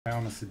I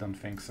honestly don't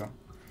think so.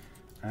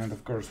 And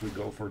of course we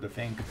go for the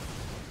thing.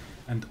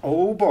 And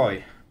oh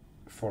boy,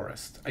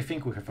 forest. I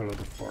think we have a lot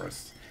of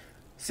forest.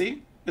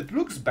 See? It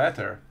looks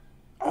better.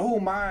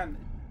 Oh man!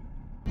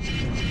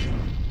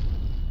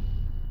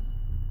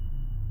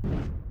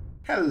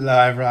 Hello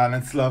everyone,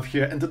 it's Sloth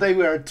here, and today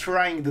we are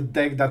trying the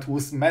deck that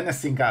was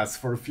menacing us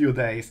for a few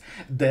days,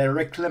 the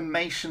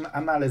Reclamation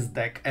Analyst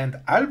deck,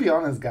 and I'll be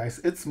honest guys,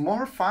 it's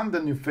more fun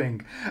than you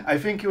think. I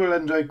think you will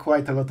enjoy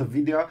quite a lot of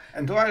video,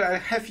 and while I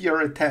have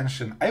your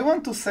attention, I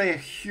want to say a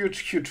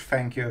huge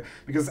thank you,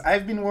 because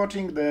I've been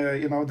watching the,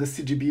 the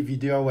CGB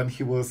video when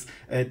he was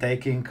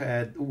taking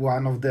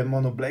one of the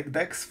mono black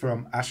decks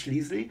from Ash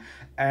Leasley,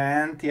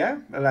 and yeah,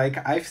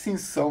 like I've seen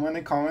so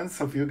many comments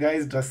of you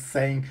guys just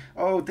saying,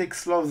 oh, take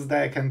Sloth's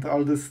deck and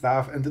all this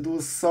stuff, and it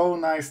was so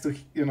nice to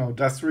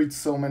just read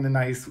so many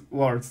nice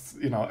words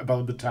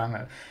about the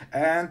channel.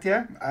 And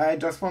yeah, I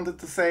just wanted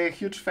to say a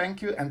huge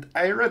thank you, and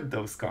I read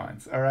those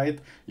comments. All right,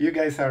 you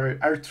guys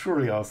are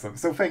truly awesome,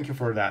 so thank you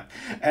for that.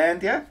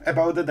 And yeah,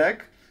 about the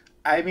deck,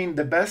 I mean,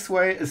 the best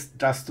way is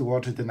just to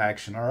watch it in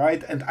action,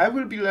 alright? And I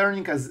will be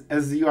learning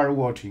as you are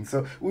watching,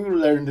 so we will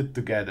learn it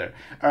together.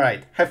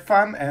 Alright, have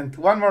fun, and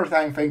one more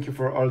time, thank you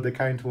for all the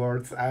kind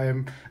words.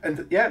 And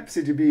yeah,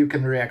 CGB, you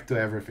can react to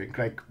everything,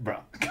 like, bro,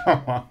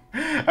 come on.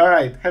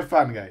 Alright, have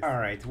fun, guys.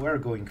 Alright, we're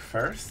going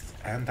first,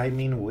 and I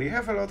mean, we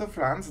have a lot of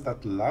lands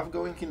that love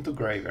going into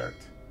graveyard.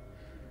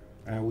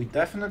 We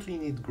definitely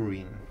need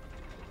green.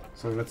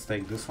 So let's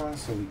take this one,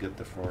 so we get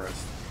the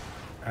forest.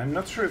 I'm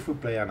not sure if we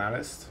play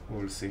Analyst,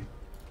 we'll see.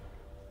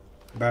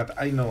 But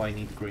I know I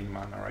need green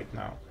mana right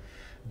now.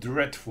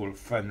 Dreadful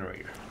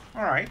Fenrir.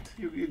 Alright,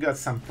 you got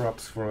some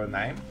props for a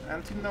name,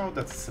 and you know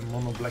that's a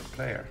mono black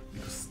player,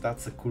 because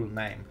that's a cool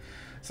name.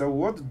 So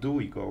what do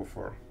we go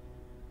for?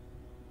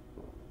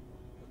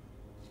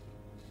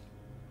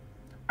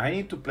 I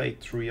need to play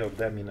 3 of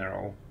them in a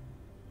row.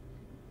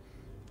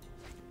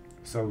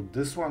 So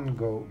this one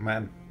go...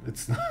 man,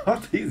 it's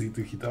not easy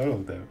to hit all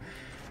of them.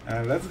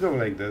 Let's go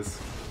like this.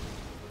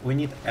 We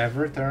need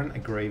every turn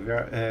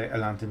a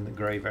land in the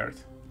graveyard.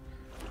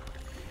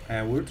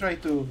 We'll try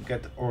to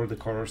get all the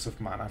colors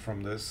of mana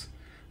from this.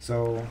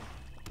 So,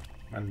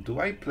 and do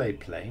I play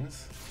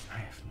planes? I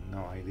have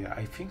no idea.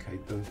 I think I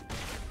do.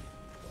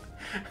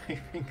 I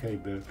think I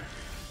do.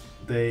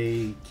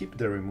 They keep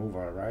the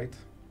removal, right?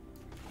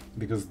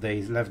 Because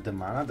they left the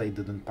mana, they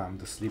didn't pump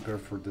the sleeper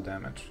for the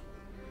damage.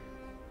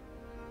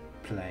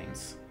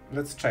 Planes.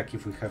 Let's check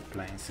if we have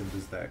planes in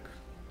this deck.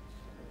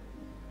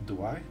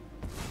 Do I?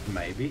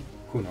 Maybe,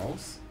 who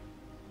knows?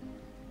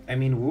 I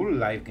mean, we'll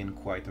live gain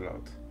quite a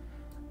lot.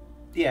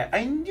 Yeah,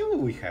 I knew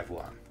we have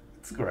one.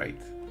 It's great.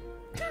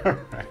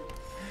 Alright.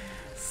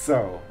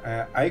 So,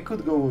 I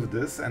could go with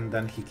this and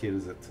then he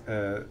kills it.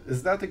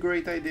 Is that a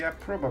great idea?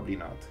 Probably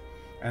not.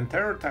 And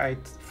Terror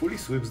Tide fully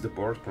sweeps the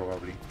board,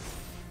 probably.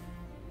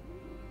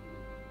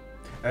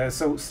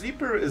 So,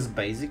 Sleeper is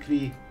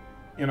basically...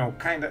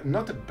 kind of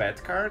not a bad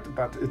card,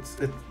 but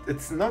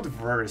it's not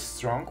very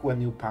strong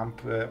when you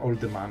pump all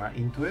the mana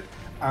into it,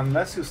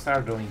 unless you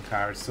start drawing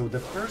cards. So the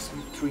first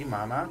 3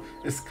 mana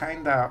is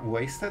kind of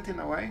wasted in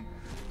a way.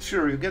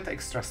 Sure, you get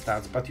extra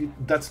stats, but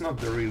that's not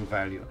the real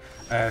value.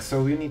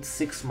 So you need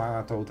 6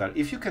 mana total.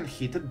 If you can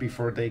hit it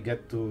before they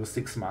get to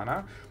 6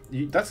 mana,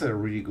 that's a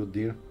really good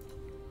deal.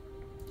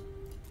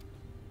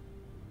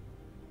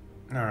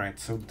 Alright,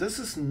 so this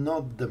is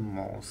not the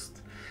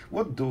most.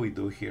 What do we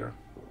do here?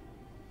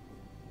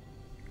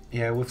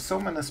 Yeah, with so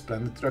many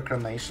Splendid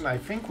Reclamation, I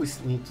think we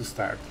need to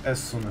start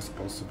as soon as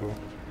possible.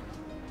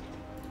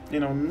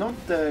 Not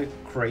the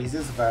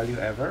craziest value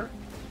ever,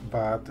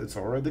 but it's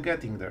already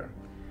getting there.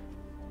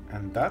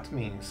 And that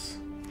means...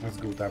 let's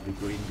go double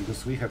green,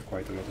 because we have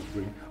quite a lot of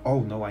green. Oh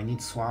no, I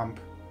need Swamp.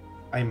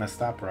 I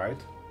messed up,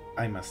 right?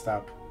 I messed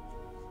up.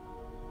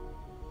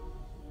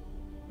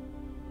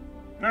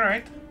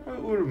 Alright,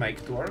 we'll make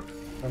it work,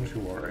 don't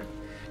you worry.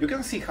 You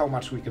can see how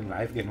much we can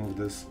live gain with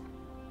this.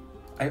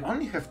 I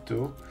only have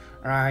 2,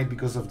 right,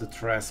 because of the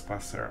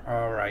Trespasser.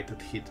 Alright,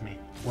 it hit me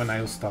when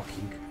I was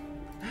talking.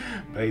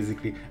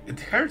 Basically, it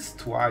hurts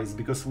twice,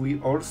 because we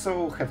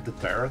also have the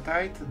Terror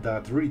Tide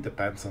that really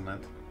depends on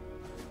it.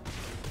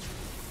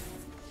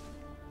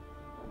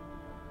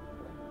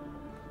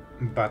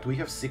 But we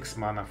have 6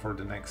 mana for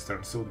the next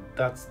turn, so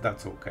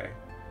that's okay.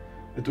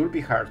 It will be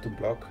hard to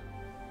block.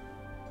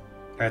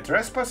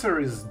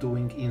 Trespasser is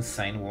doing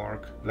insane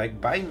work.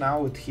 Like, by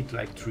now it hit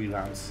like 3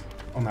 lands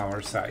on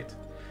our side.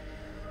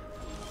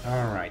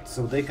 Alright,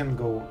 so they can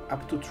go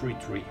up to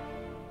 3/3.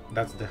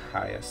 That's the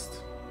highest.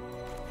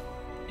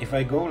 If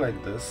I go like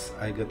this,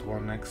 I get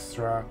 1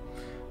 extra.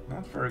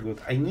 Not very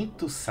good. I need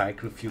to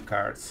cycle a few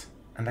cards.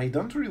 And I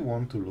don't really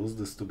want to lose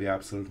this, to be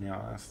absolutely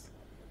honest.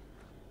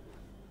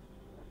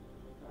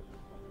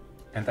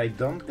 And I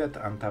don't get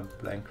untapped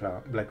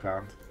black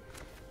land.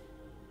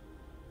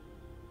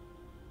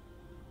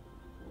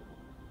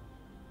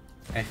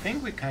 I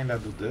think we kinda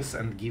do this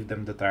and give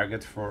them the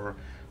target for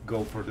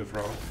go for the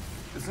throw.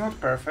 It's not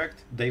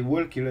perfect, they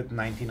will kill it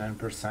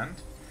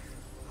 99%,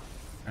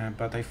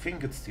 But I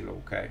think it's still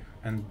okay.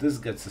 And this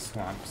gets a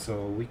swamp,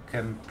 so we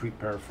can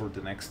prepare for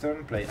the next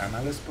turn, play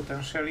Analyst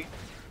potentially,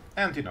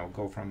 and you know,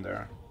 go from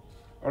there.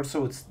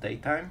 Also, it's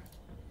daytime,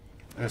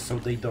 so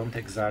they don't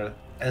exile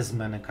as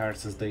many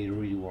cards as they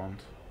really want.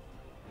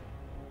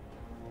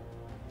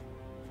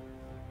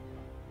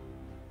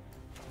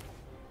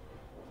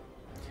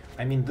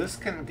 I mean, this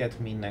can get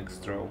me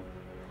next draw,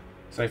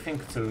 so I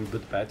think it's a little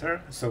bit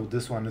better. So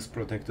this one is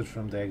protected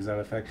from the exile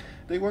effect.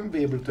 They won't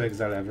be able to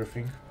exile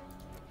everything.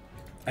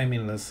 I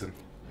mean, listen.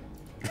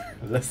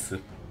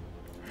 Listen.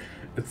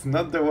 It's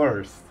not the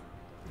worst.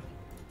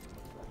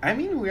 I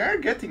mean, we are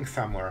getting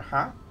somewhere,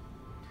 huh?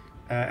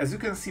 As you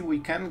can see, we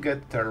can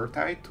get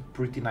Terrortide to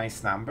pretty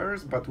nice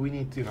numbers, but we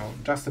need, you know,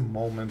 just a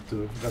moment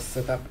to just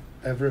set up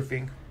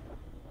everything.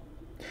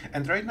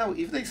 And right now,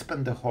 if they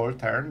spend the whole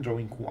turn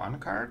drawing one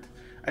card,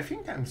 I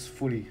think I'm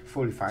fully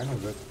fine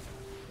with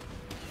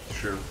it.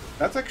 Sure.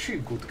 That's actually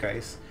a good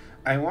case.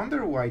 I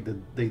wonder why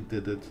they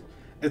did it.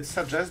 It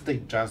suggests they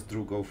just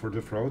drew Go for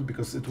the Throat,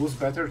 because it was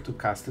better to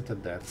cast it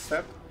at that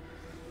step.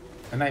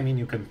 And I mean,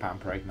 you can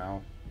pump right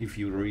now, if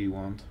you really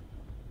want.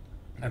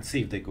 Let's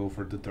see if they go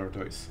for the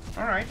Tortoise.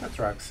 Alright,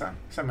 Atraxa.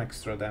 Some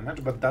extra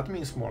damage, but that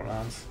means more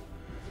lands.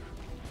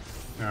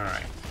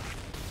 Alright.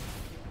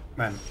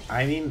 Man,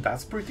 I mean,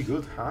 that's pretty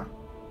good, huh?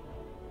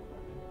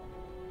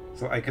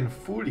 So I can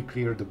fully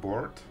clear the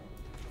board.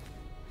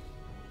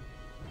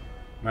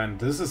 Man,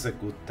 this is a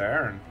good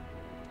turn.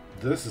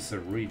 This is a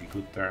really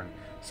good turn.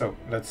 So,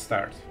 let's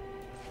start.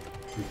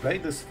 We play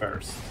this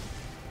first.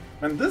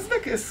 Man, this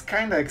deck is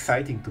kinda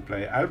exciting to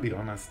play, I'll be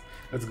honest.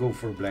 Let's go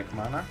for black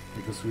mana,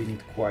 because we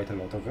need quite a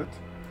lot of it.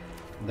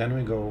 Then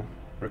we go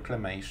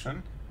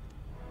Reclamation.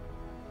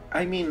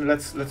 I mean,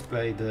 let's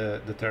play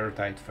the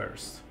Terrortide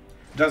first.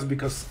 Just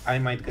because I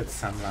might get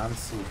some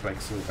lands with like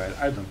Surveil.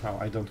 I don't know,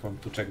 I don't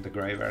want to check the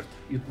graveyard.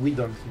 We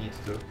don't need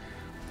to.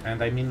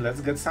 And I mean,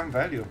 let's get some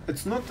value.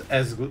 It's not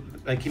as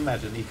good, like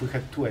imagine if we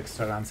had 2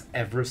 extra lands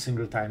every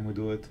single time we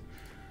do it.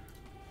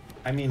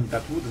 I mean,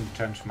 that wouldn't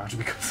change much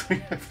because we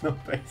have no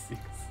basics.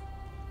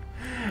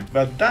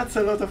 But that's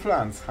a lot of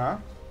lands, huh?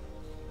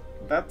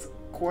 That's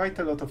quite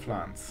a lot of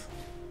lands.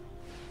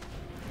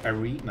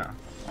 Arena.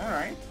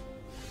 Alright.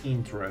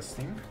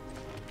 Interesting.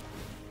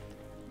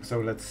 So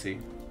let's see.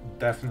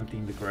 Definitely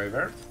in the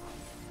graveyard.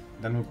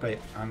 Then we play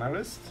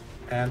Analyst.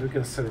 And we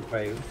can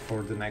Surveil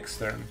for the next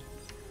turn.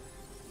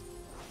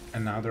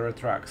 Another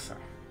Atraxa.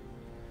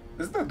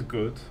 Is that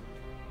good?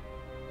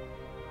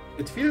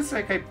 It feels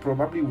like I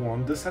probably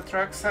want this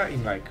Atraxa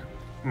in like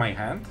my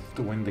hand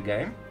to win the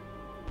game.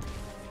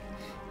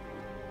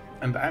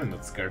 And I'm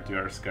not scared, you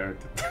are scared.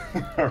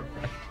 Alright.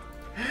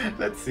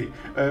 Let's see.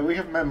 We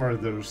have Memory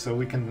Deluge, so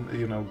we can,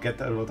 you know, get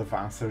a lot of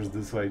answers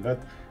this way,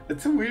 but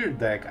it's a weird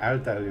deck, I'll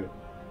tell you.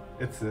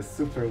 It's a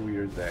super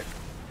weird deck.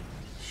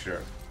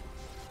 Sure.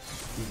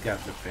 You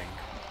got the thing.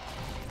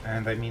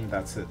 And I mean,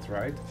 that's it,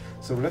 right?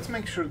 So let's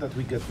make sure that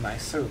we get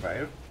nice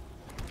Surveil.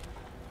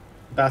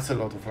 That's a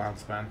lot of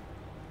lands, man.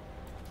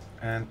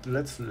 And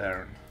let's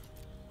learn.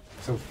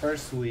 So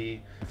first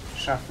we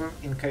shuffle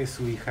in case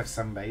we have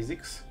some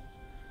basics.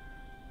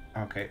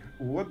 Okay,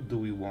 what do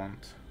we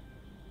want?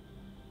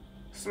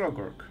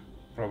 Slogurk,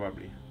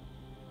 probably.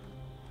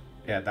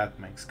 Yeah, that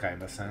makes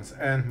kinda sense.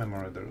 And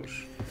Memory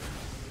Deluge.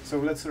 So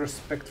let's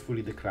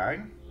respectfully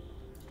decline.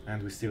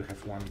 And we still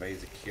have one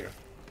basic here.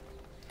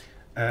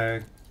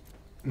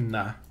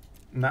 Nah.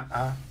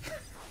 Nah.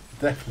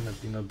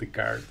 Definitely not the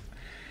card.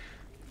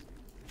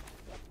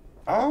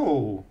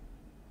 Oh!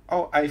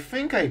 Oh, I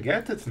think I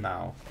get it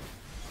now.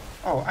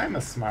 Oh, I'm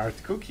a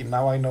smart cookie.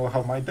 Now I know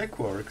how my deck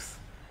works.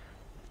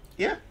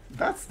 Yeah,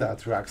 that's the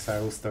Atraxa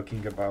I was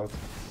talking about.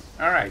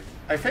 Alright,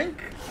 I think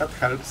that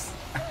helps.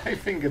 I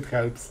think it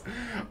helps.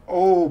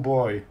 Oh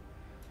boy.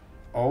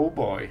 Oh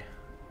boy.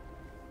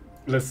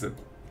 Listen,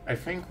 I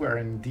think we're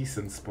in a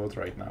decent spot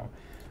right now.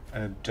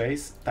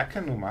 Jace,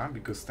 Takenuma,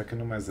 because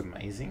Takenuma is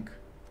amazing.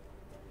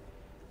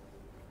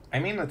 I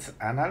mean, it's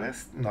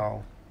Analyst?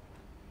 No.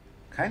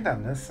 Kinda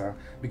Nissa,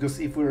 because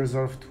if we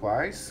resolve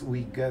twice,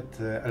 we get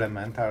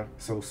Elemental,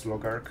 so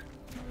Slogurk.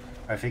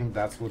 I think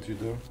that's what you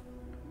do.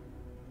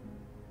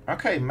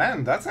 Okay,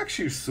 man, that's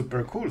actually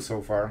super cool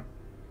so far.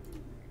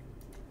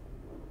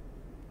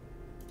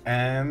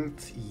 And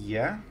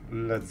yeah,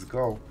 let's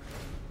go.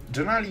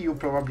 Generally, you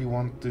probably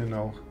want to, you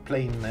know,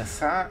 play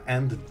Nissa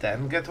and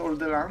then get all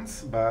the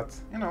lands, but,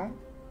 you know,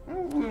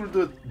 we will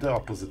do it the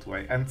opposite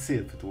way and see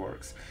if it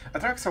works.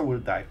 Atraxa will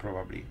die,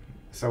 probably.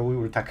 So we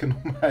will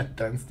Takenuma at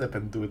 10 step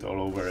and do it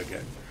all over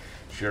again.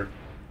 Sure.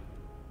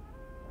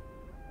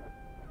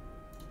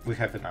 We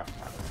have enough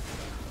mana.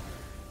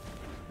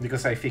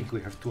 Because I think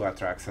we have 2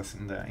 Atraxas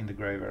in the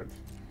graveyard.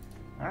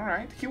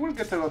 Alright, he will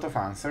get a lot of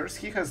answers.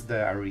 He has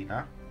the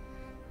arena.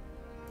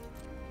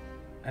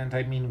 And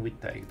I mean, we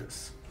take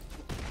this.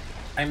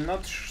 I'm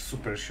not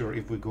super sure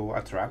if we go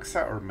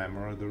Atraxa or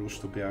Memory Deluge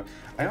to be out.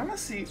 I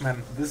honestly,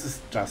 man, this is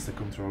just a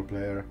control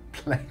player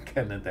playing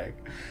any deck.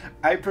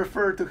 I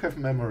prefer to have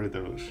Memory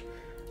Deluge.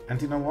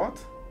 And you know what?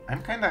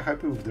 I'm kinda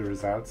happy with the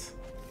results.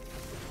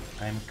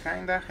 I'm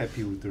kinda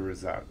happy with the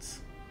results.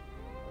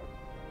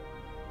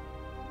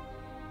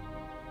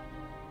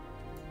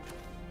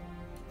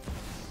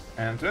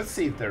 And let's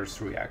see if there's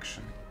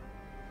reaction.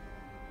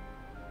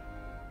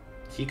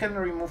 He can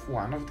remove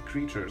one of the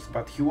creatures,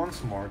 but he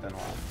wants more than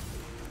one.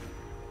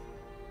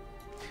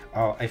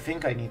 Oh, I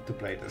think I need to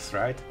play this,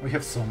 right? We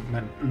have some...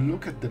 Man,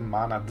 look at the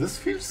mana. This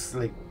feels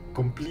like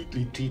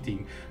completely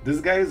cheating.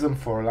 This guy is on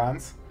 4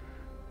 lands.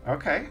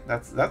 Okay,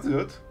 that's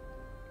good.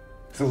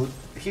 So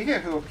he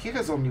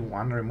has only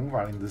 1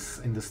 removal in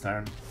this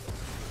turn.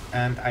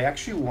 And I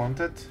actually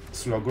wanted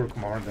Slogurk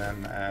more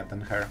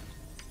than her.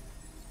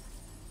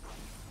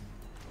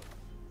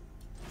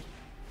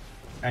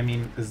 I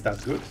mean, is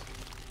that good?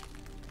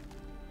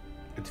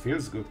 It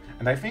feels good.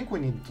 And I think we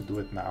need to do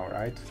it now,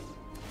 right?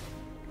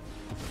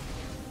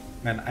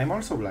 Man, I'm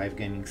also live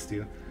gaming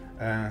still.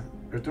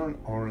 Return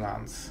all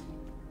lands.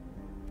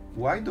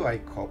 Why do I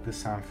copy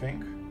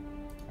something?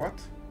 What?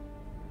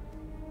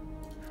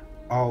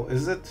 Oh,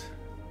 is it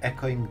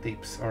Echoing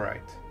Deeps?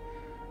 Alright.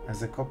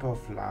 As a copy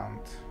of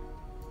land.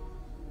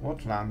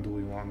 What land do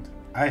we want?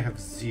 I have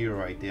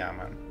 0 idea,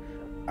 man.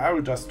 I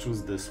will just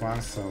choose this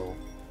one, so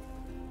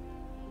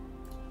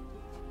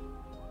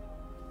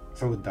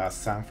it does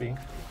something.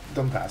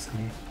 Don't ask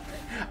me.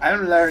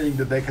 I'm learning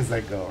the deck as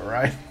I go,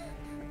 right?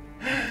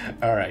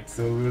 Alright,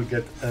 so we'll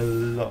get a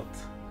lot.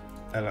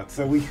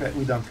 So we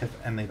don't have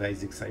any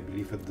basics, I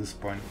believe, at this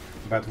point,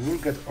 but we'll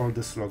get all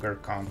the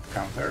Slogurk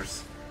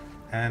counters,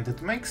 and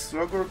it makes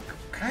Slogurk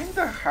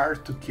kinda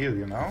hard to kill,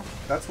 you know?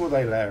 That's what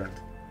I learned.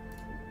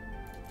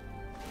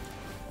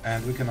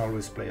 And we can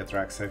always play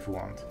Atraxa if we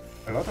want.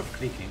 A lot of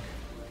clicking,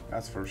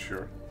 that's for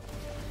sure.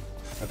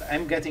 But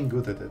I'm getting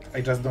good at it. I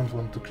just don't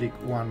want to click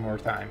one more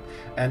time.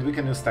 And we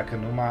can use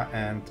Takenuma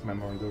and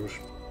Memory Deluge.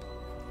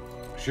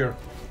 Sure,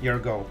 your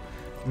go.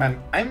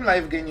 Man, I'm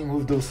live gaining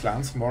with those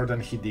lands more than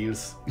he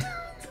deals.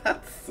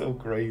 That's so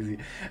crazy.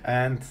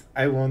 And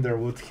I wonder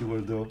what he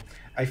will do.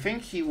 I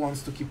think he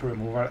wants to keep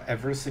removal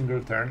every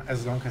single turn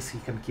as long as he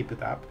can keep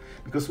it up.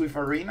 Because with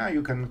Arena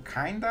you can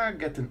kinda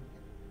get an...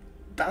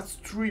 That's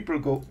triple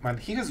go. Man,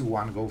 he has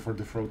 1 go for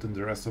the throat in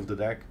the rest of the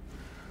deck.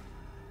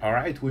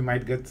 Alright, we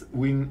might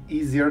win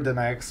easier than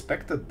I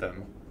expected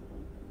then.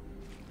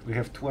 We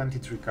have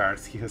 23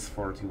 cards, he has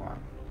 41.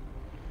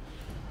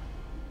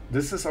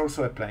 This is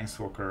also a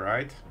Planeswalker,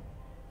 right?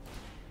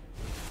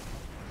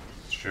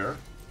 Sure.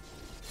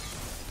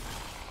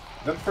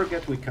 Don't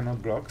forget we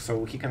cannot block,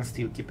 so he can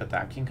still keep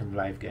attacking and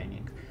live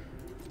gaining.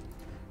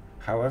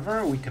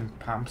 However, we can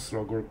pump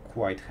Slogurk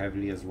quite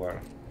heavily as well.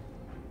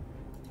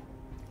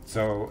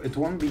 So it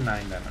won't be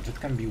 9 damage,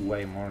 it can be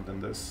way more than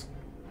this.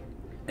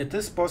 It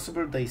is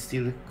possible they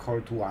still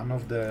hold 1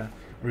 of the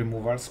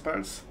removal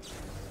spells,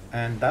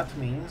 and that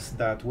means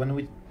that when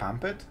we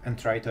pump it and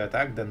try to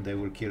attack, then they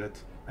will kill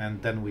it,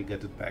 and then we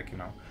get it back, you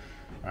know.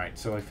 Alright,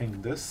 so I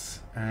think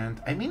this,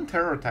 and I mean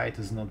Terror Tide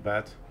is not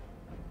bad.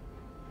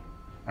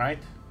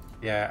 Right?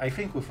 Yeah, I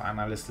think with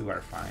Analyst we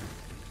are fine.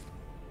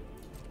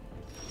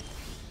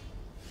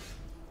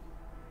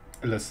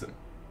 Listen.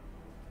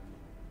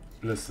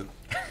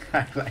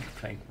 I like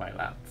playing my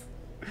lands.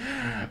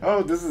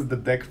 Oh, this is the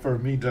deck for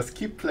me. Just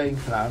keep playing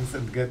lands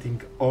and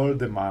getting all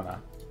the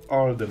mana.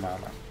 All the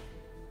mana.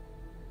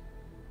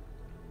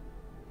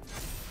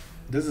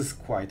 This is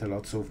quite a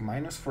lot, so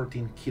minus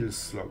 14 kills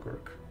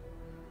Slogurk.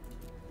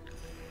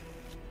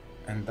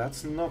 And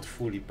that's not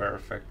fully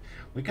perfect.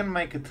 We can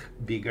make it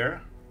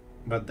bigger,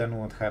 but then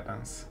what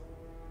happens?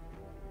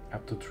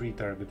 Up to 3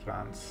 target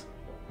lands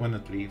when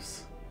it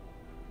leaves.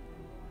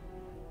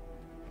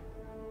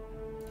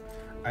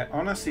 I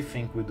honestly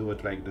think we do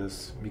it like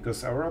this,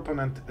 because our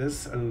opponent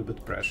is a little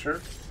bit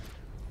pressured,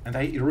 and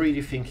I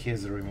really think he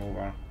has a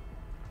removal.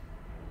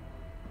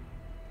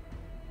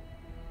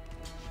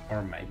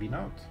 Or maybe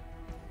not.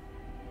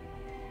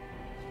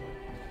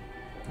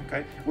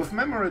 Okay, with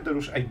Memory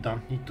Deluge I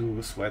don't need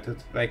to sweat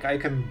it, like I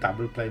can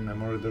double play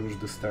Memory Deluge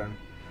this turn.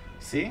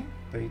 See?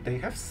 They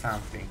have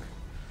something.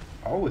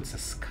 Oh, it's a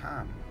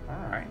scam.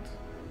 Alright.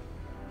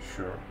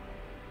 Sure.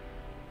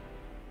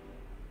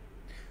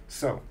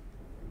 So,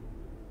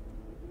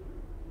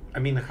 I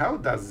mean, how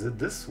does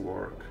this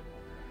work?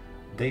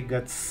 They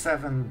get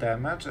 7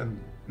 damage and...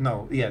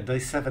 No, yeah, they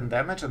 7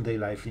 damage and they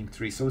lifelink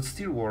 3, so it's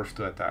still worth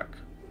to attack.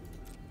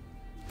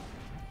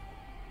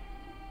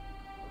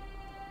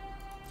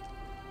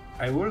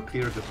 I will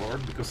clear the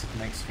board because it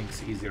makes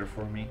things easier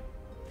for me.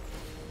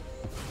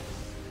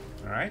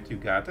 Alright, you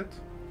got it.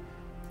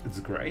 It's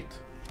great.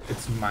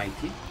 It's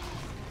mighty.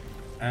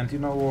 And you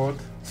know what?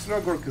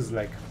 Slogurk is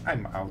like,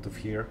 I'm out of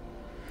here.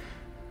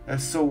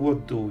 So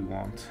what do we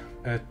want?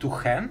 To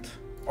hand?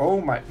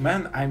 Oh my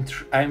man,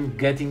 I'm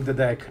getting the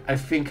deck. I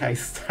think I'm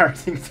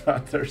starting to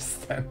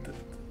understand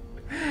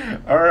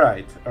it.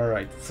 Alright.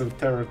 So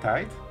Terror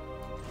Tide.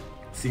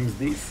 Seems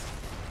this.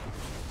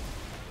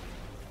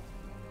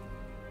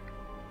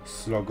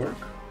 Slogurk.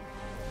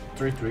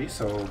 3/3,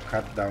 so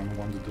cut down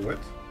won't do it.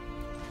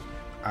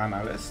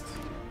 Analyst.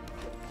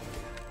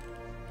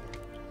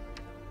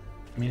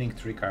 Meaning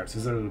 3 cards.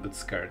 Is a little bit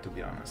scared, to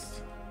be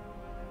honest.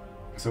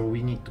 So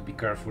we need to be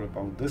careful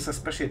about this,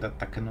 especially that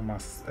Takenuma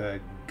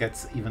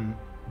gets even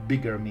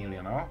bigger meal,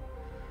 you know?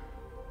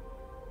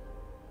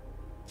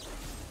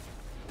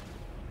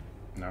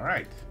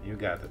 Alright, you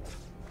got it.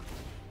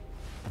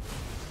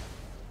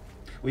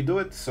 We do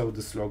it so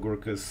the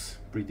Slogurk is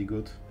pretty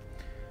good.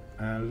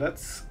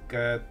 Let's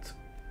get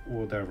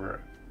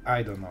whatever.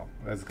 I don't know.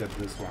 Let's get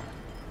this one.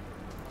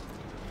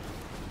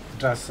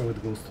 Just so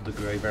it goes to the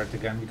graveyard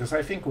again, because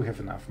I think we have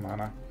enough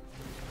mana.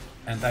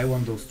 And I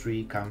want those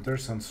 3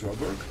 counters on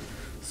Slogurk,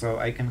 so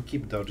I can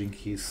keep dodging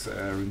his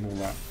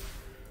removal.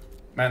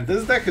 Man,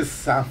 this deck is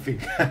something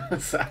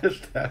else, I'll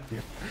tell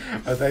you.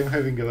 But I'm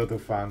having a lot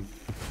of fun.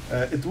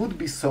 It would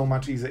be so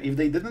much easier. If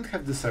they didn't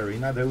have this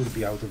arena, they would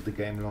be out of the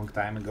game a long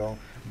time ago.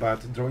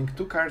 But drawing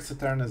 2 cards a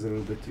turn is a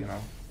little bit, you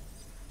know,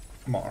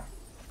 more.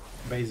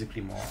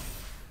 Basically more.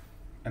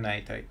 An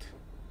 8/8.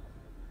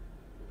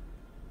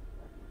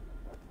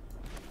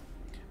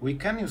 We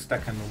can use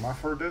Takenuma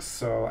for this,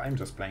 so I'm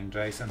just playing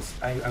Jace and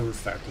I will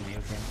start to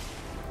mill him.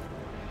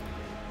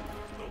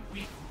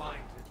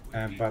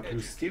 But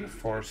we still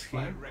force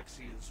him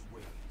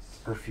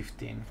for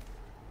 15.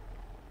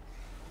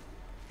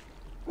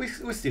 We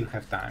still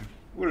have time.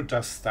 We'll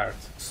just start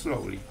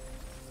slowly.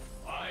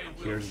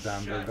 Here's the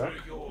underdog,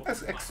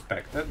 as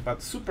expected,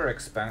 but super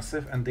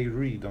expensive and they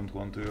really don't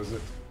want to use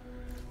it.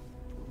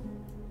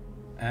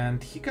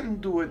 And he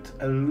can do it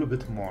a little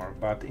bit more,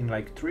 but in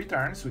like 3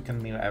 turns we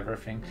can mill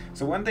everything.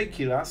 So when they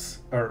kill us,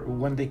 or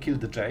when they kill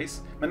the Jace,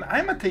 man,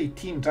 I'm at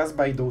 18 just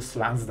by those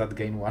lands that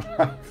gain 1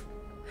 life.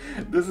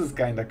 This is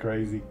kinda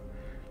crazy.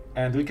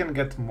 And we can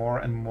get more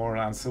and more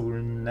lands, so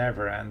we'll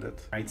never end it.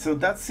 Right, so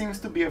that seems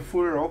to be a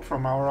full rope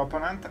from our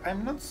opponent.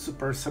 I'm not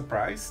super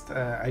surprised.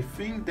 I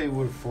think they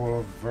will fall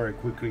off very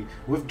quickly.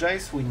 With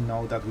Jace, we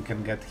know that we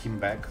can get him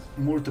back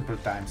multiple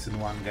times in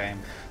 1 game.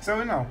 So,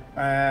 you know,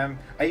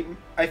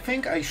 I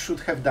think I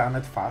should have done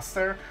it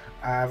faster.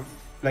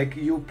 Like,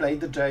 you play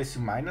the Jace,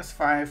 you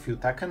 -5, you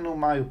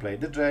Takenuma, you play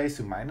the Jace,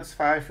 you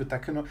 -5, you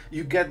Takenuma.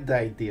 You get the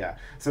idea.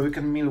 So we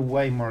can mill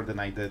way more than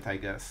I did, I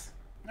guess.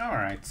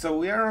 Alright, so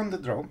we are on the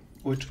draw,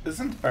 which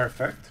isn't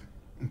perfect,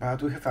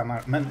 but we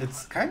have man,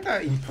 it's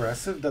kinda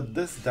impressive that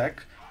this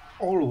deck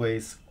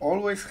always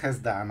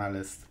has the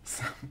Analyst,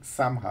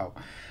 somehow.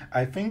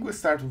 I think we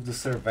start with the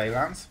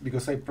Surveillance,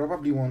 because I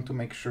probably want to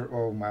make sure,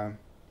 oh man,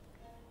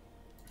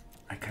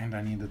 I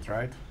kinda need it,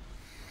 right?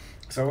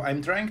 So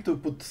I'm trying to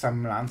put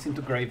some lands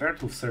into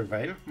graveyard with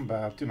Surveil,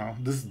 but you know,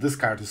 this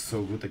card is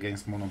so good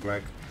against mono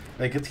black.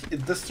 Like,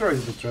 it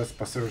destroys the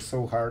Trespasser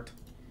so hard.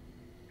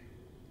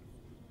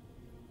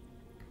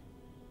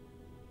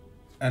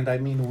 And I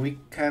mean, we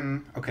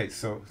can... Okay,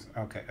 so...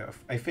 Okay,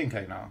 I think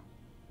I know.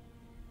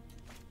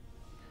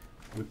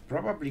 We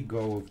probably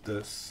go with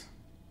this.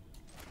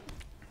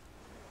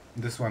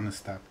 This one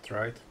is tapped,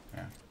 right?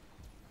 Yeah.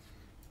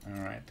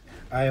 Alright.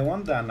 I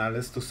want the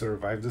Analyst to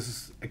survive. This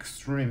is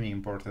extremely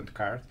important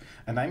card.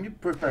 And I'm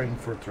preparing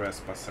for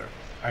Trespasser.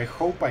 I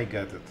hope I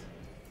get it.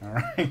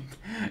 Alright?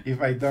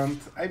 If I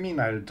don't, I mean,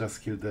 I'll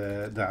just kill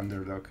the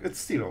underdog. It's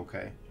still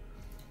okay.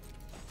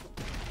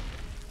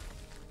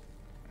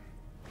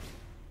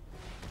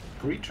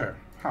 Creature.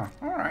 Huh,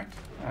 alright,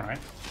 alright.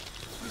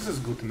 This is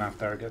good enough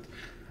target.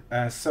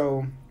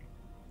 So,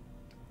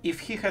 if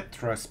he had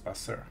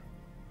Trespasser,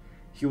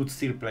 he would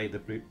still play the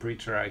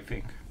Preacher, I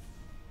think.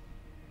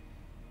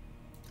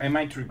 I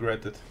might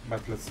regret it,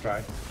 but let's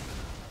try.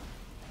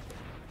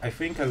 I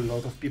think a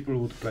lot of people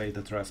would play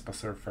the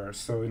Trespasser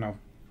first, so, you know,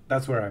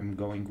 that's where I'm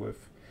going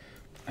with.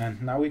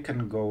 And now we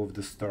can go with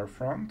the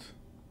Storefront.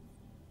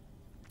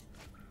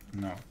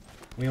 No.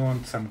 We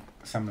want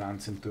some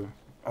lands into...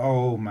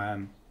 Oh,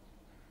 man.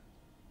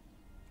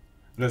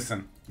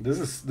 Listen,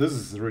 this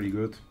is really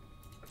good.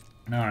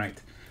 Alright.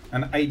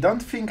 And I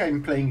don't think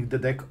I'm playing the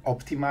deck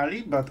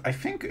optimally, but I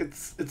think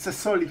it's a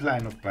solid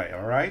line of play,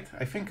 alright?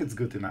 I think it's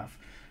good enough.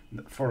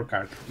 4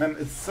 card. Man,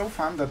 it's so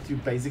fun that you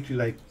basically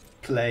like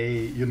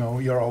play, you know,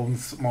 your own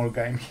small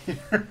game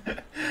here.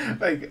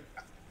 Like,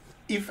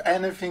 if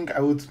anything, I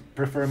would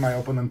prefer my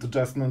opponent to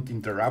just not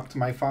interrupt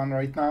my fun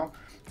right now.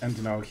 And,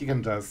 you know, he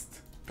can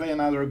just play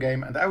another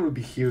game and I will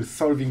be here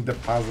solving the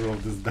puzzle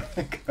of this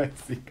deck,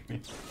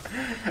 basically.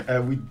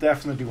 We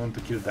definitely want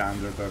to kill the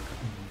underdog.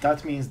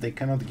 That means they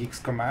cannot Geeks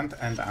Command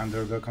and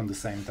underdog on the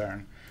same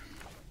turn.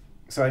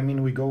 So, I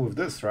mean, we go with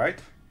this,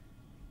 right?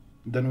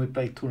 Then we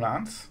play 2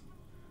 lands.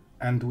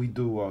 And we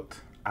do what?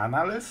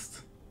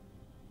 Analyst?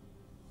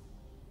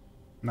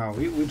 No,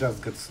 we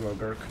just get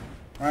Slogurk.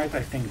 Right,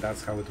 I think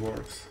that's how it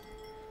works.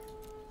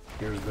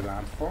 Here's the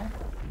landfall.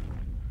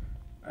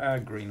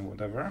 Green,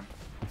 whatever.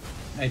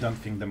 I don't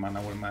think the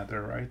mana will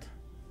matter, right?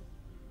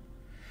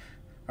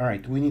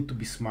 Alright, we need to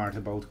be smart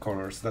about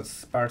colors.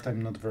 That's part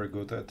I'm not very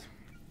good at.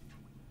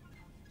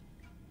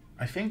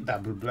 I think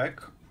double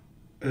black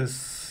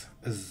is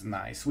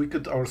nice. We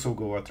could also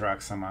go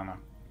Atraxa mana.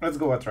 Let's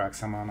go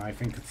Atraxa mana. I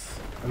think it's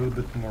a little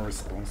bit more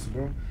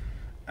responsible.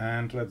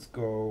 And let's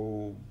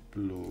go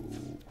blue.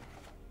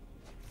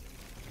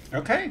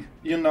 Okay,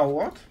 you know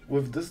what?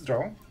 With this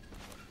draw,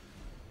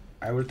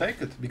 I will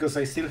take it, because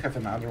I still have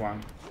another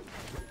one.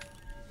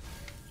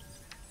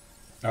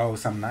 Oh,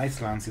 some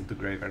nice lands into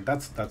graveyard.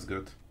 That's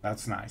good.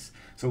 That's nice.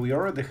 So we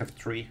already have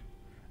 3.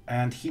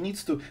 And he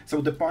needs to...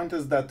 So the point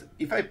is that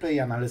if I play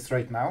Analyst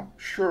right now,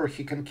 sure,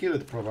 he can kill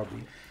it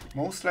probably.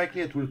 Most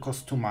likely it will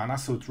cost 2 mana,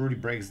 so it really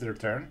breaks their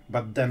turn.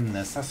 But then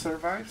Nissa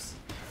survives.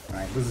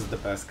 Right, this is the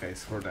best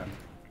case for them,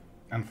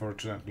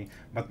 unfortunately.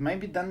 But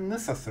maybe then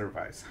Nissa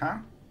survives, huh?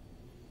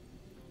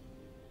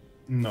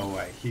 No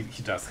way, he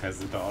just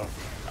has it all.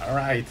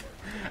 Alright,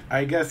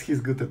 I guess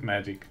he's good at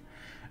Magic.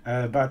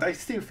 But I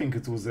still think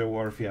it was a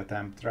worthy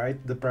attempt,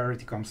 right? The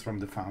priority comes from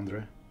the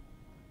Foundry.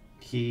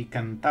 He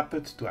can tap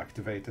it to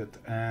activate it,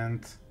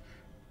 and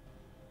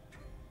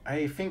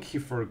I think he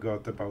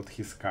forgot about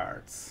his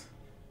cards.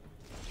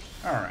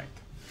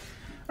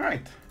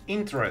 Alright,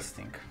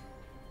 interesting.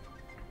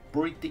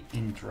 Pretty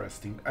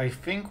interesting. I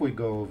think we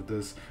go with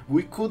this.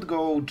 We could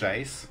go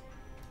Jace.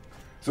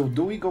 So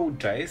do we go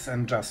Jace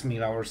and just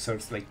mill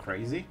ourselves like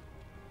crazy?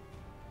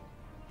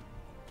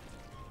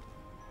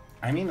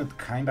 I mean, it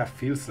kinda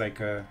feels like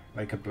a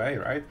play,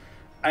 right?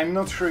 I'm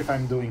not sure if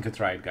I'm doing it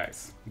right,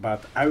 guys,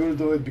 but I will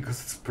do it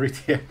because it's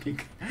pretty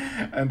epic.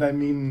 And I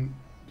mean,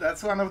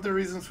 that's one of the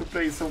reasons we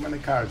play so many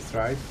cards,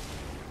 right?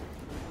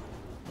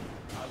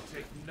 I'll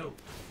take note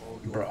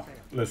of your Bro,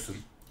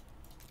 listen.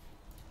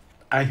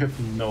 I have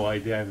no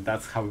idea if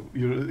that's how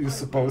you're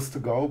supposed to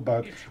go,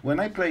 but when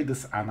I play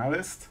this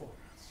Analyst,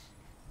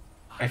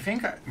 I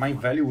think my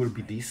value will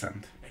be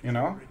decent, you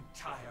know?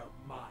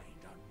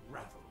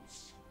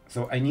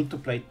 So I need to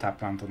play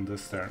Tapland on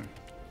this turn.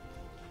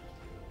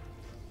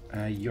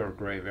 Your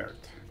graveyard.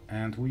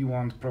 And we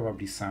want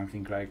probably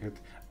something like it.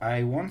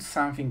 I want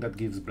something that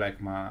gives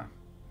black mana.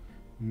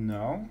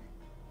 No?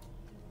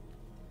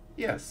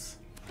 Yes,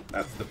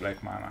 that's the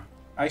black mana.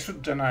 I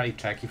should generally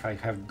check if I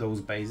have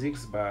those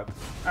basics, but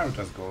I'll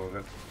just go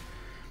with it.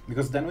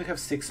 Because then we have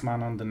 6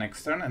 mana on the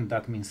next turn, and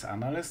that means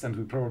Analyst, and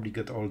we probably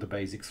get all the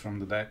basics from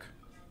the deck.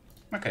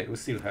 Okay, we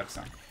still have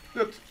some.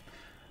 Good.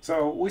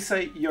 So we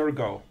say your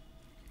go.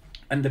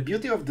 And the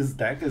beauty of this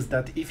deck is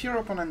that if your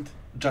opponent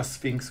just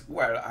thinks,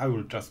 well, I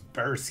will just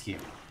burst him.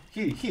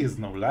 He is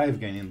no life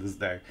gain in this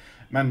deck.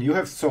 Man, you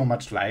have so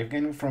much life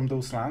gain from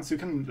those lands. You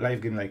can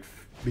life gain like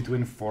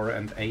between 4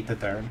 and 8 a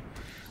turn.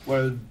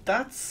 Well,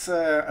 that's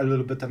a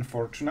little bit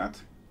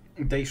unfortunate.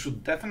 They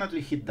should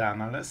definitely hit the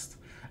Analyst,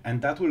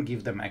 and that will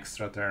give them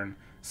extra turn.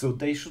 So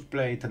they should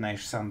play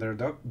Tenacious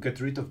Underdog, get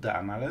rid of the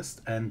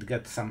Analyst, and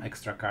get some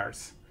extra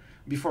cards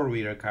before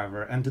we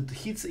recover. And it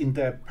hits in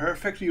the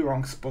perfectly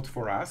wrong spot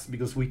for us,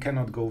 because we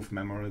cannot go with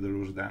Memory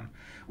Deluge then.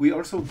 We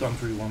also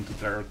don't really want to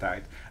Terror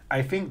Tide.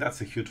 I think that's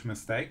a huge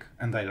mistake,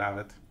 and I love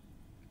it.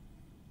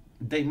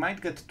 They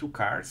might get 2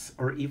 cards,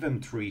 or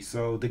even 3,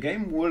 so the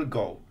game will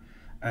go.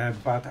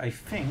 But I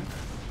think...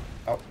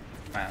 Oh,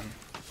 man.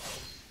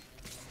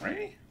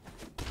 Really?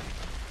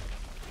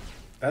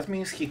 That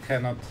means he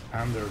cannot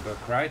Underdog,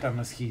 right?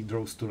 Unless he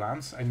draws 2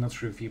 lands. I'm not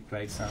sure if he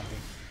played something.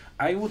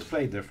 I would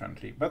play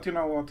differently, but you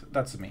know what?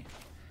 That's me.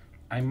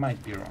 I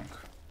might be wrong.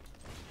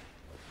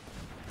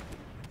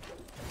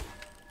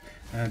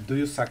 Do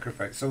you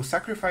sacrifice? So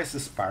sacrifice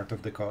is part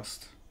of the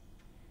cost.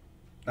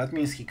 That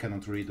means he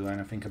cannot really do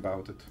anything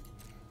about it.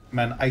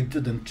 Man, I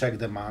didn't check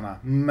the mana.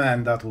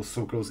 Man, that was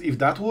so close. If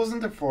that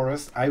wasn't a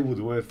forest, I would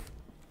with...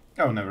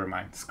 Oh, never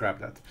mind. Scrap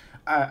that.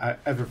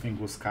 Everything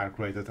was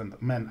calculated, and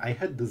man, I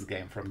had this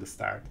game from the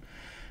start.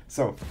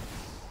 So,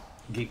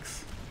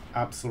 Geeks.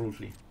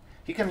 Absolutely.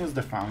 He can use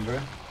the Foundry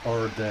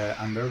or the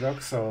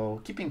Underdog,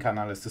 so keeping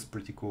Analyst is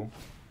pretty cool.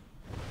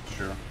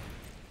 Sure.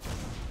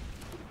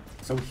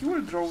 So he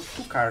will draw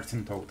 2 cards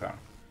in total.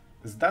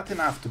 Is that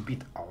enough to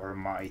beat our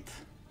might?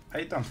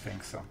 I don't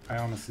think so. I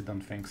honestly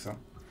don't think so.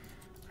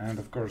 And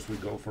of course we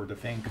go for the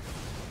thing.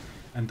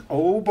 And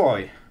oh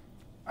boy,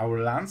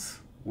 our lands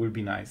will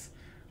be nice.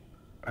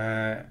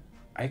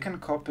 I can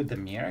copy the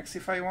Mirex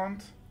if I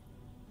want.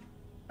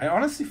 I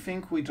honestly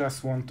think we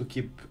just want to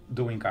keep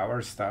doing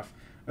our stuff.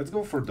 Let's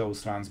go for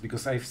those lands,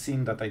 because I've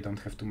seen that I don't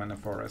have too many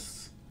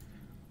forests.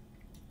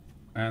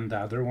 And the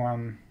other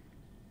one...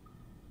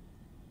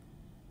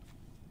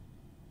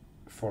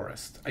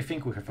 Forest. I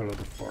think we have a lot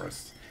of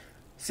forests.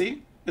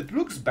 See? It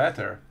looks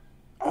better.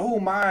 Oh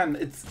man,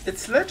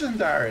 it's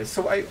legendary,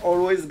 so I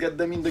always get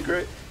them in the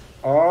grave.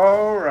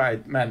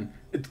 Alright, man.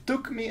 It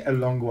took me a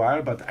long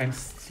while, but I'm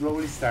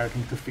slowly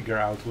starting to figure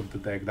out what the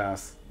deck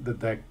does. The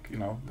deck, you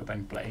know, that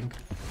I'm playing.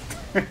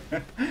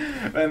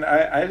 And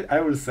I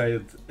will say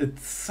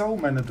it's so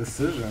many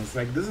decisions.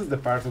 Like, this is the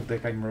part of the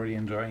deck I'm really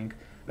enjoying.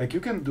 Like,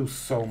 you can do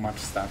so much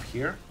stuff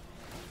here.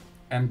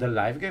 And the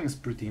live game is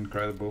pretty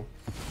incredible.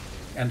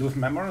 And with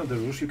Memory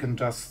Deluge, you can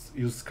just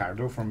use card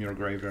draw from your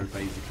graveyard,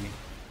 basically.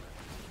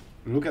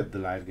 Look at the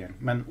live game.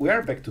 Man, we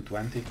are back to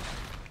 20.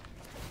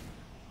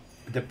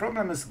 The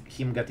problem is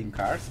him getting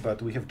cards,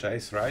 but we have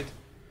Jace, right?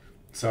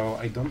 So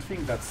I don't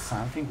think that's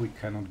something we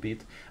cannot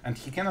beat. And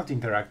he cannot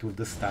interact with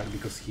the stack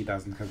because he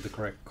doesn't have the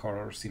correct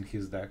colors in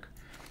his deck.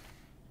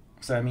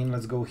 So I mean,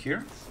 let's go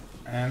here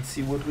and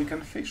see what we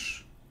can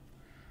fish.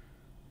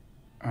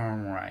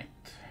 Alright.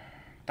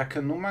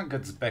 Takenuma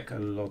gets back a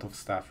lot of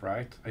stuff,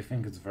 right? I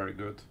think it's very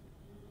good.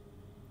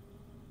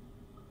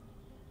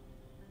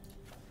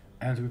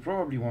 And we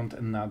probably want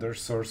another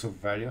source of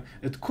value.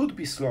 It could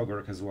be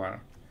Slogurk as well.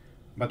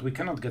 But we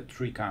cannot get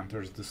 3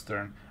 counters this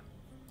turn.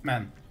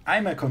 Man,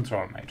 I'm a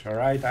control mage,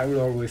 alright? I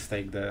will always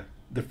take the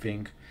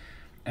thing.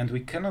 And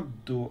we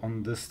cannot do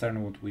on this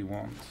turn what we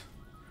want.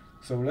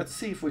 So let's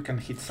see if we can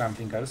hit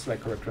something else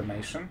like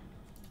Reclamation.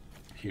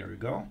 Here we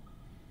go.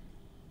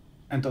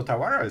 And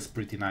Otawara is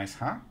pretty nice,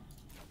 huh?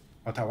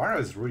 Otawara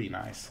is really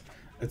nice.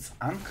 It's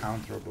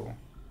uncounterable.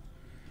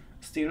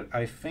 Still,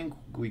 I think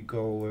we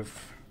go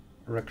with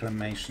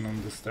Reclamation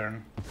on this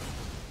turn.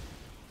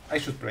 I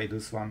should play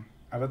this one.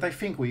 But I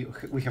think we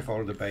have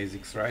all the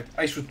basics, right?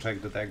 I should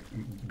check the deck,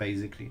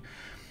 basically.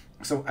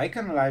 So I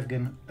can live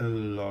gain a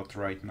lot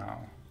right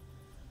now.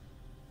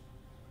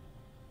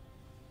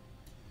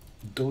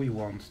 Do we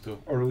want to?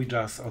 Or we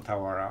just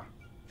Otawara?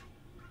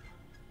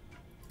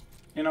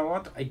 You know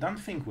what? I don't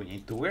think we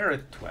need to. We're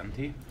at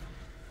 20.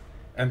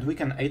 And we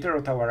can either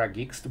Otawara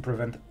Geeks to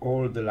prevent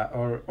all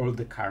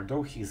the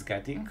cardo he's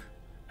getting.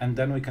 And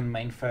then we can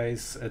main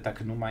phase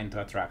Takenuma into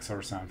Atraxa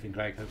or something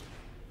like it.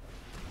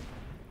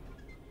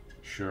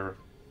 Sure.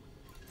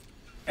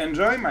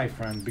 Enjoy, my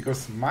friend,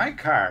 because my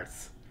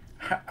cards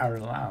are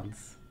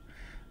lands.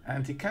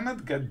 And you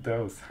cannot get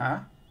those, huh?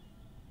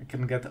 You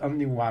can get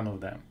only one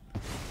of them.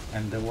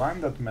 And the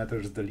one that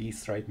matters the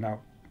least right now.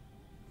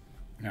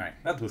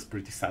 Alright, that was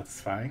pretty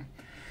satisfying.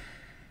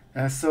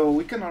 So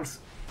we can also...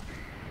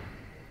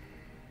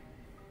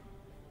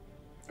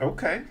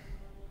 Okay.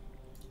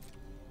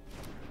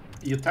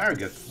 You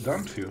target,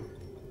 don't you?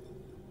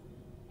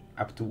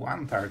 Up to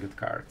 1 target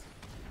card.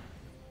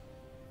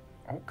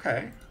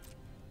 Okay.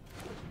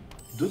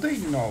 Do they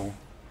know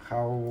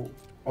how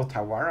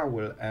Otawara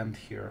will end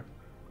here?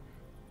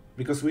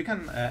 Because we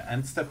can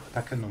end step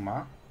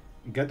Takenuma,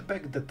 get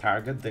back the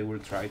target they will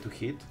try to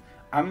hit,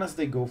 unless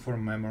they go for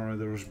Memory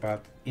Deluge,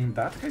 but in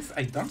that case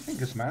I don't think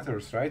it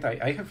matters, right?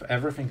 I have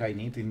everything I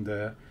need in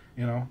the,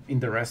 you know, in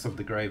the rest of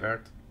the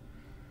graveyard.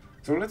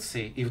 So let's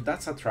see, if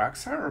that's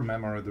Atraxa or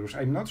Memory Deluge,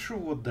 I'm not sure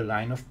what the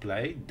line of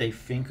play they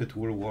think it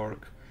will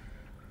work.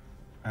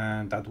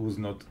 And that was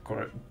not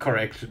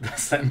correct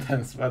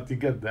sentence, but you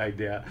get the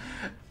idea.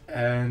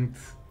 And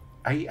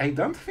I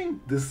don't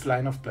think this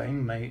line of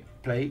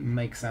play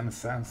makes any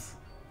sense.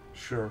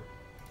 Sure.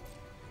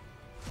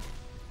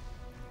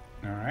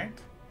 Alright.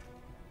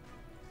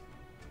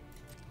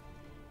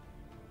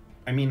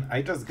 I mean,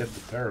 I just get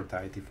the Terror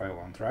Tide if I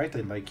want, right?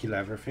 And I kill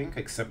everything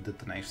except the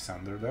Tenacious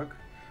Underdog.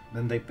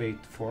 Then they paid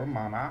 4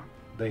 mana.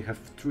 They have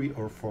 3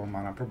 or 4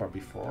 mana,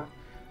 probably 4.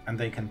 And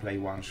they can play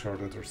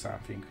 1-shorted or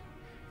something.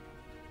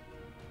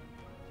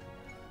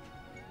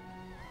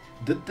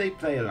 Did they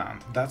play a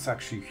land? That's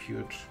actually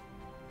huge.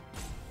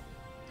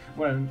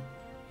 Well,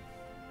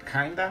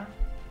 kinda.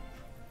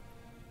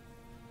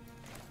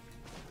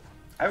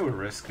 I will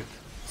risk it.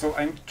 So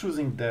I'm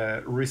choosing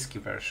the risky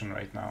version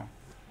right now.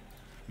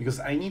 Because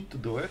I need to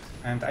do it,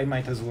 and I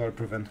might as well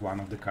prevent one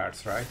of the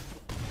cards, right?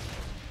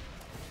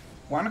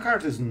 One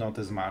card is not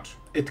as much.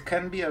 It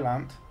can be a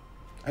land.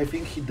 I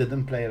think he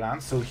didn't play a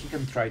land, so he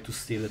can try to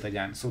steal it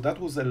again. So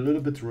that was a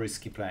little bit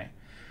risky play.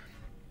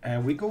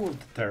 We go with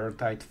the Terror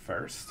Tide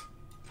first.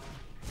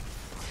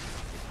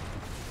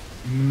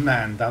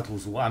 Man, that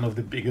was one of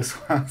the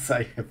biggest ones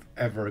I have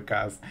ever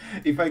cast.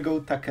 If I go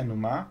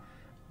Takenuma,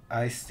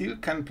 I still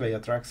can play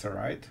Atraxa,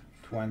 right?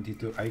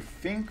 22. I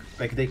think,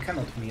 like, they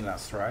cannot mill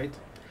us, right?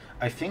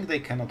 I think they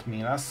cannot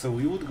mill us, so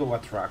we would go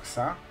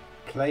Atraxa,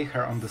 play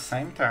her on the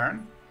same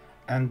turn,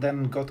 and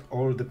then got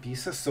all the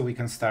pieces so we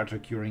can start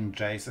recurring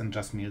Jace and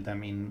just mill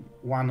them in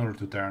 1 or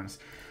 2 turns.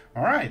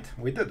 Alright,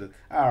 we did it.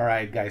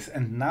 Alright, guys,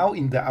 and now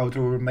in the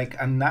outro we'll make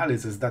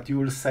analysis that you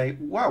will say,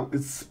 wow,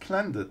 it's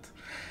splendid.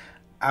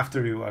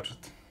 After you watch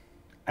it.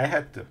 I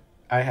had to.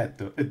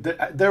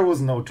 There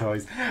was no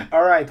choice.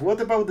 Alright, what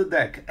about the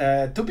deck?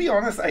 To be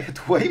honest, I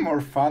had way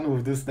more fun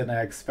with this than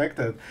I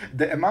expected.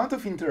 The amount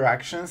of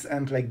interactions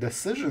and like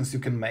decisions you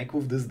can make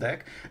with this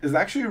deck is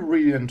actually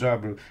really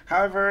enjoyable.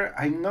 However,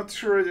 I'm not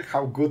sure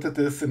how good it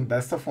is in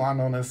best of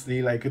 1,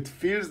 honestly. Like, it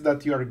feels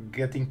that you are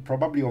getting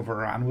probably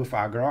overrun with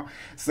aggro.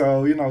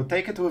 So, you know,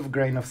 take it with a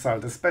grain of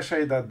salt,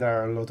 especially that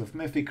there are a lot of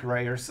mythic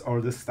rares,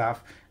 all this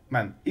stuff.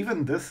 Man,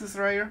 even this is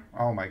rare?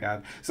 Oh my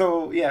god.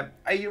 So yeah,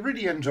 I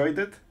really enjoyed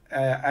it.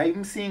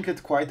 I'm seeing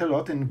it quite a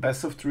lot in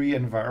best of 3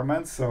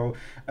 environments, so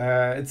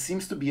it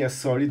seems to be a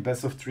solid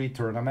best of 3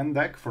 tournament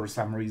deck for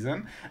some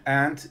reason.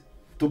 And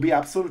to be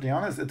absolutely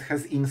honest, it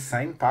has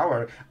insane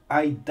power.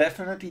 I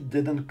definitely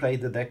didn't play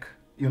the deck,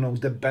 you know,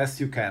 the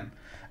best you can.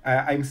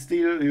 I'm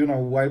still, you know,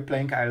 while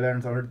playing, I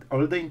learned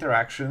all the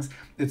interactions.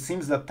 It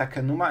seems that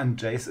Takenuma and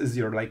Jace is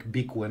your, like,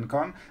 big win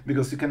con,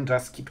 because you can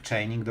just keep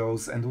chaining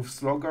those, and with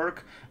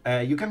Slogurk,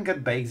 you can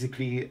get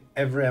basically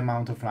every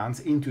amount of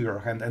lands into your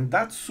hand, and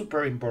that's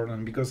super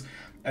important, because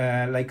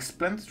like,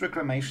 Splendid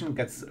Reclamation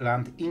gets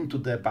land into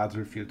the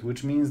battlefield,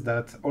 which means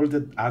that all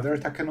the other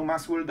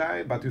Takenumas will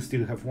die, but you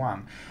still have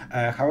one.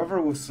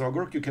 However, with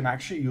Slogurk, you can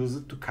actually use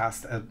it to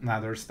cast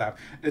another stuff.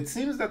 It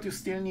seems that you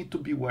still need to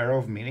be aware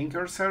of milling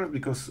yourself,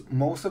 because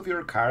most of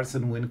your cards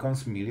and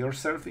wincons mill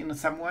yourself in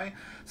some way.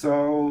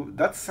 So So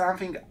that's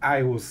something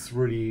I was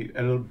really,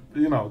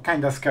 you know,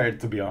 kind of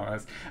scared, to be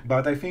honest.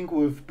 But I think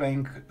with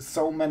playing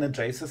so many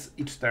Jaces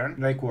each turn,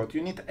 like what,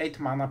 you need 8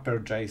 mana per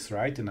Jace,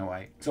 right, in a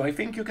way. So I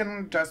think you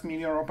can just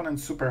mill your opponent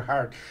super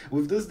hard.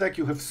 With this deck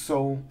you have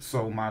so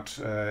much,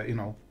 you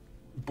know,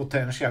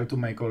 potential to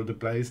make all the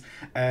plays,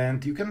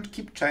 and you can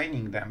keep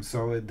chaining them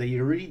so they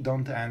really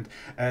don't end.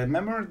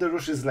 Memory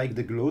Deluge is like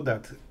the glue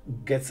that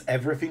gets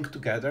everything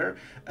together,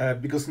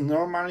 because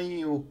normally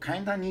you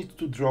kinda need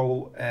to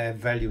draw a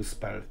value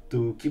spell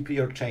to keep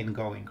your chain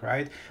going,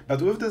 right?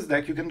 But with this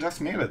deck you can just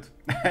mill it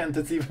and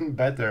it's even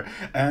better.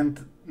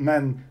 And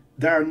man,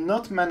 there are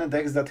not many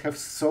decks that have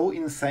so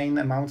insane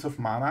amounts of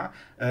mana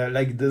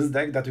like this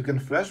deck, that you can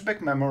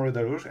flashback Memory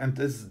Deluge and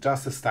it's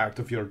just the start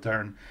of your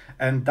turn.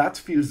 And that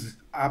feels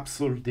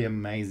absolutely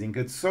amazing.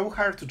 It's so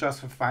hard to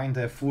just find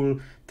a full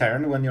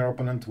turn when your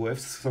opponent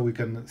whiffs, so we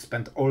can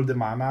spend all the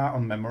mana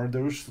on Memory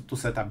Deluge to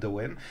set up the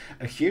win.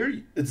 Here,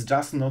 it's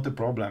just not a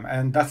problem,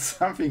 and that's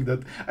something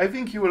that I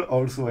think you will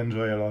also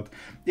enjoy a lot.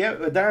 Yeah,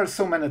 there are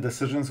so many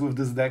decisions with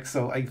this deck,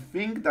 so I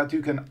think that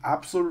you can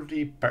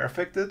absolutely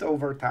perfect it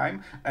over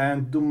time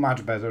and do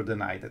much better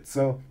than I did.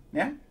 So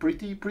yeah,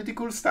 pretty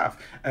cool stuff.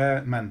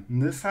 Man,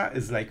 Nissa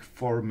is like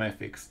 4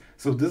 mythics,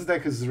 so this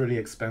deck is really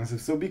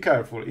expensive, so be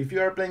careful. If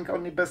you are playing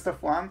only best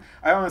of 1,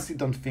 I honestly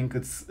don't think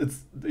it's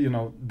you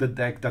know, the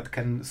deck that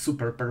can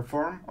super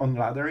perform on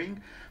laddering.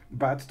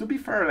 But to be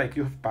fair, like,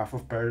 you have Path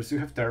of Peril, you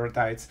have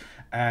Terratites,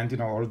 and, you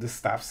know, all this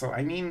stuff. So,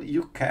 I mean,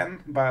 you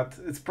can, but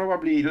it's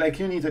probably, like,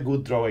 you need a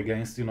good draw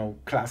against, you know,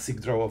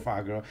 classic draw of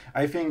aggro.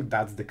 I think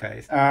that's the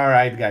case.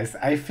 Alright, guys,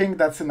 I think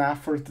that's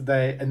enough for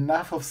today.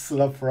 Enough of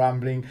Sloth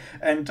rambling.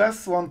 And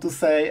just want to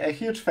say a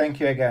huge thank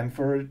you again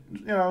for, you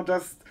know,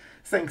 just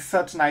saying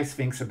such nice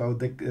things about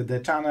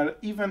the channel,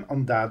 even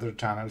on the other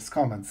channel's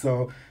comments.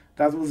 So,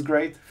 that was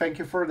great. Thank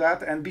you for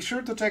that. And be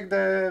sure to check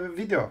the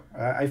video.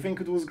 I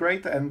think it was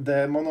great. And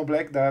the mono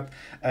black that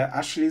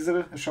Ash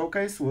Lizzle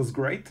showcase was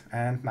great.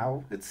 And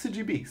now it's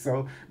CGB.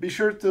 So be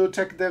sure to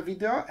check the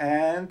video.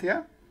 And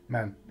yeah,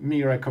 man,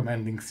 me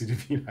recommending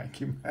CGB,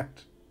 like,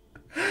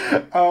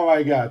 imagine. Oh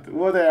my god,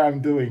 what am I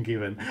doing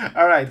even?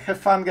 Alright, have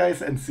fun,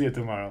 guys, and see you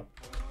tomorrow.